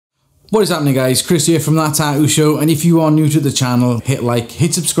What is happening, guys? Chris here from That Tattoo Show, and if you are new to the channel, hit like,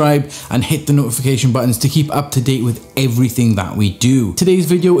 hit subscribe and hit the notification buttons to keep up to date with everything that we do. Today's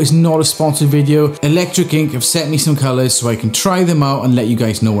video is not a sponsored video. Electric Ink have sent me some colours so I can try them out and let you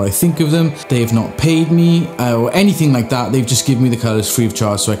guys know what I think of them. They have not paid me or anything like that. They've just given me the colours free of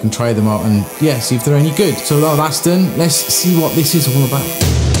charge so I can try them out and yeah, see if they're any good. So now that's done, let's see what this is all about.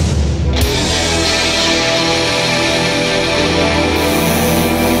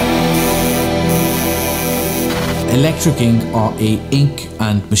 Electric Ink are a ink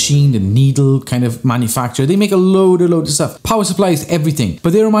and machine and needle kind of manufacturer. They make a load of stuff. Power supply is everything.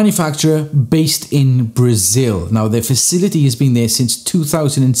 But they're a manufacturer based in Brazil. Now their facility has been there since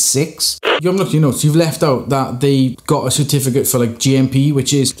 2006. You haven't looked at your notes. You've left out that they got a certificate for like GMP,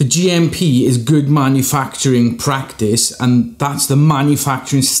 which is the GMP is good manufacturing practice, and that's the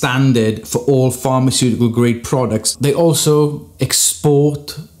manufacturing standard for all pharmaceutical grade products. They also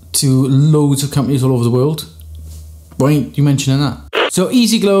export to loads of companies all over the world. Why aren't you mentioning that? So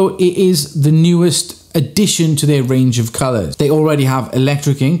Easy Glow, it is the newest addition to their range of colours. They already have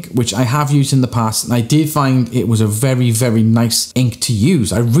Electric Ink, which I have used in the past, and I did find it was a very, very nice ink to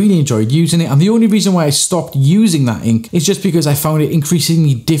use. I really enjoyed using it, and the only reason why I stopped using that ink is just because I found it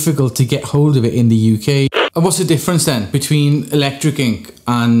increasingly difficult to get hold of it in the UK. And what's the difference then between Electric Ink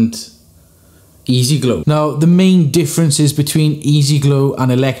and Easy Glow? Now, the main differences between Easy Glow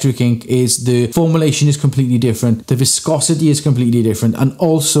and Electric Ink is the formulation is completely different, the viscosity is completely different, and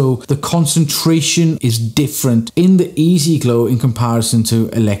also the concentration is different in the Easy Glow in comparison to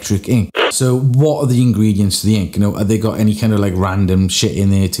Electric Ink. So what are the ingredients to the ink? You know, have they got any kind of like random shit in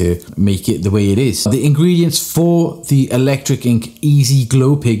there to make it the way it is? The ingredients for the Electric Ink Easy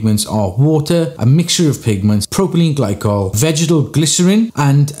Glow pigments are water, a mixture of pigments, propylene glycol, vegetal glycerin,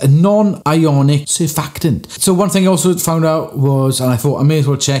 and a non-ionic surfactant. So one thing I also found out was, and I thought I may as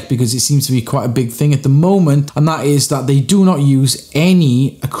well check because it seems to be quite a big thing at the moment, and that is that they do not use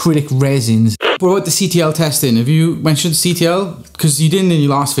any acrylic resins. What about the CTL testing? Have you mentioned CTL? Because you didn't in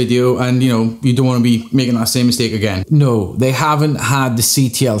your last video, and you know, you don't want to be making that same mistake again. No, they haven't had the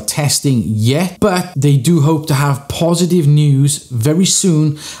CTL testing yet, but they do hope to have positive news very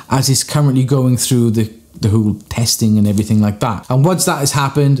soon, as it's currently going through the whole testing and everything like that. And once that has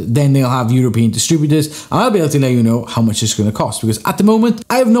happened, then they'll have European distributors, and I'll be able to let you know how much it's going to cost, because at the moment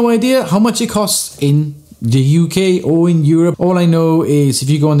I have no idea how much it costs in the UK or in Europe. All I know is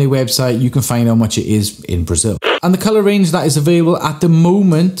if you go on their website, you can find how much it is in Brazil. And the colour range that is available at the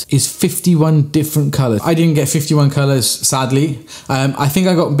moment is 51 different colours. I didn't get 51 colours, sadly. I think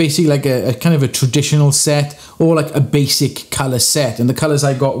I got basically like a kind of a traditional set, or like a basic colour set. And the colours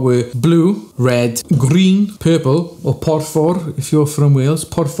I got were blue, red, green, purple, or porfor if you're from Wales,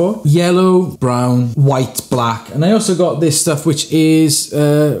 porfor, yellow, brown, white, black. And I also got this stuff which is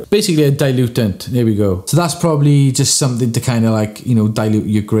basically a dilutant. There we go. So that's probably just something to kind of like, you know, dilute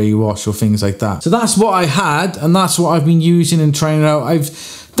your grey wash or things like that. So that's what I had, and that's what I've been using and trying it out.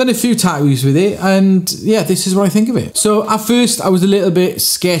 I've done a few tattoos with it, and yeah, this is what I think of it. So at first I was a little bit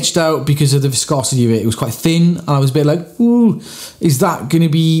sketched out because of the viscosity of it. It was quite thin, and I was a bit like, ooh, is that going to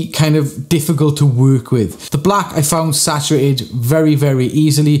be kind of difficult to work with? The black I found saturated very, very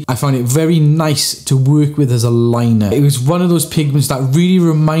easily. I found it very nice to work with as a liner. It was one of those pigments that really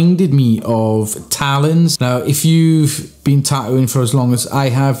reminded me of Talons. Now, if you've been tattooing for as long as I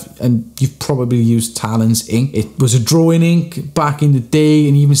have, and you've probably used Talons ink, it was a drawing ink back in the day,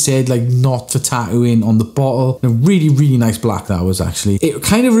 and even said like not for tattooing on the bottle. A really, really nice black that was actually. It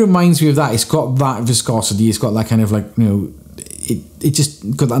kind of reminds me of that. It's got that viscosity, it's got that kind of like, you know, it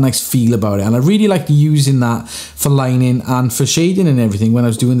just got that nice feel about it, and I really liked using that for lining and for shading and everything when I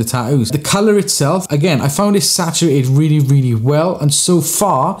was doing the tattoos. The colour itself, again, I found it saturated really, really well, and so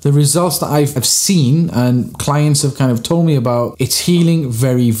far the results that I've seen and clients have kind of told me about, it's healing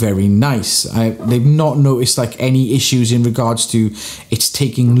very, very nice. They've not noticed like any issues in regards to it's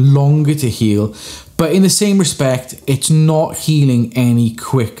taking longer to heal. But in the same respect, it's not healing any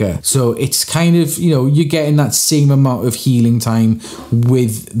quicker. So it's kind of, you know, you're getting that same amount of healing time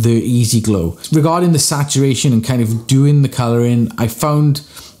with the Easy Glow. Regarding the saturation and kind of doing the colouring, I found,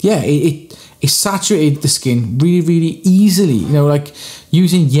 yeah, it saturated the skin really, really easily. You know, like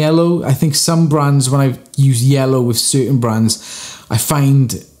using yellow, I think some brands, when I've used yellow with certain brands, I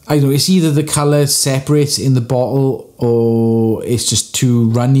find, I don't know, it's either the colour separates in the bottle or it's just too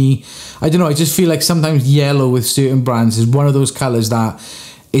runny. I don't know, I just feel like sometimes yellow with certain brands is one of those colours that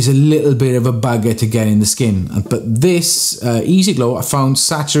is a little bit of a bugger to get in the skin. But this Easy Glow, I found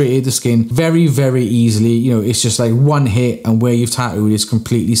saturated the skin very, very easily. You know, it's just like one hit and where you've tattooed is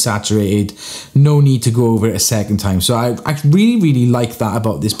completely saturated. No need to go over it a second time. So I really, really like that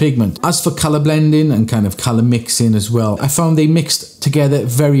about this pigment. As for color blending and kind of color mixing as well, I found they mixed together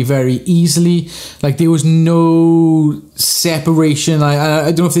very, very easily. Like there was no separation. I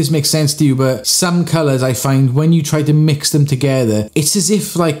don't know if this makes sense to you, but some colors I find when you try to mix them together, it's as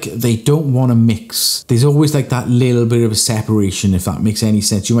if like they don't want to mix. There's always like that little bit of a separation, if that makes any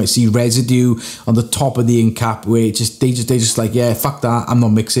sense. You might see residue on the top of the ink cap where they just like, yeah, fuck that, I'm not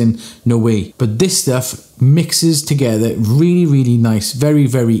mixing, no way. But this stuff mixes together really, really nice, very,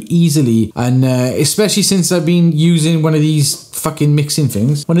 very easily. And especially since I've been using one of these fucking mixing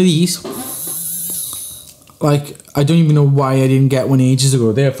things, one of these, like, I don't even know why I didn't get one ages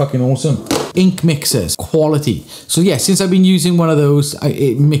ago. They're fucking awesome. Ink mixers, quality. So yeah, since I've been using one of those,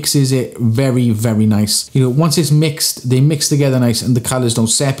 it mixes it very, very nice. You know, once it's mixed, they mix together nice and the colors don't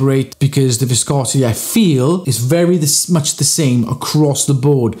separate, because the viscosity I feel is very much the same across the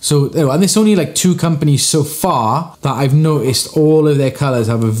board. So, and there's only like 2 companies so far that I've noticed all of their colors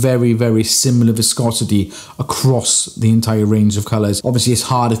have a very, very similar viscosity across the entire range of colors. Obviously, it's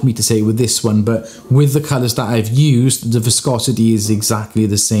hard for me to say with this one, but with the colors that I've used, the viscosity is exactly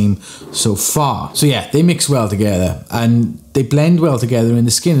the same so far. So yeah, they mix well together and they blend well together in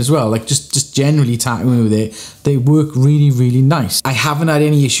the skin as well. Like just generally tattooing with it, they work really, really nice. I haven't had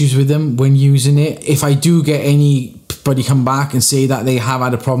any issues with them when using it. If I do get anybody come back and say that they have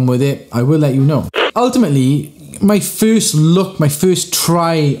had a problem with it, I will let you know. Ultimately, my first look, my first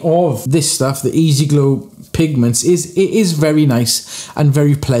try of this stuff, the Easy Glow pigments, it is very nice and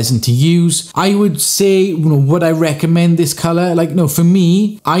very pleasant to use. I would say, you know, would I recommend this color? Like, no, for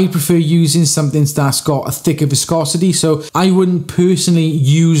me, I prefer using something that's got a thicker viscosity. So I wouldn't personally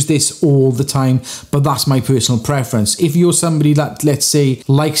use this all the time, but that's my personal preference. If you're somebody that, let's say,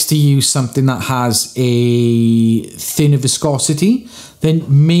 likes to use something that has a thinner viscosity, then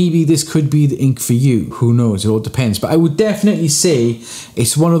maybe this could be the ink for you. Who knows? It all depends. But I would definitely say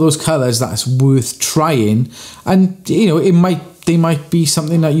it's one of those colors that's worth trying. And, you know, they might be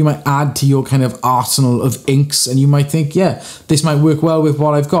something that you might add to your kind of arsenal of inks, and you might think, yeah, this might work well with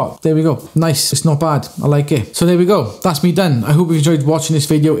what I've got. There we go. Nice. It's not bad. I like it. So there we go. That's me done. I hope you enjoyed watching this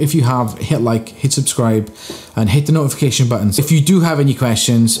video. If you have, hit like, hit subscribe, and hit the notification buttons. If you do have any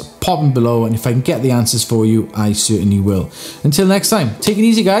questions, pop them below, and if I can get the answers for you, I certainly will. Until next time, take it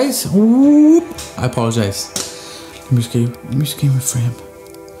easy, guys. Whoop. I apologize. Let me just get my frame.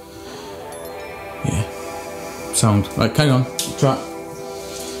 Yeah. Sound. Right, carry on. Try.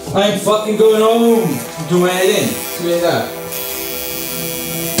 I'm fucking going home. Do my editing. See you later.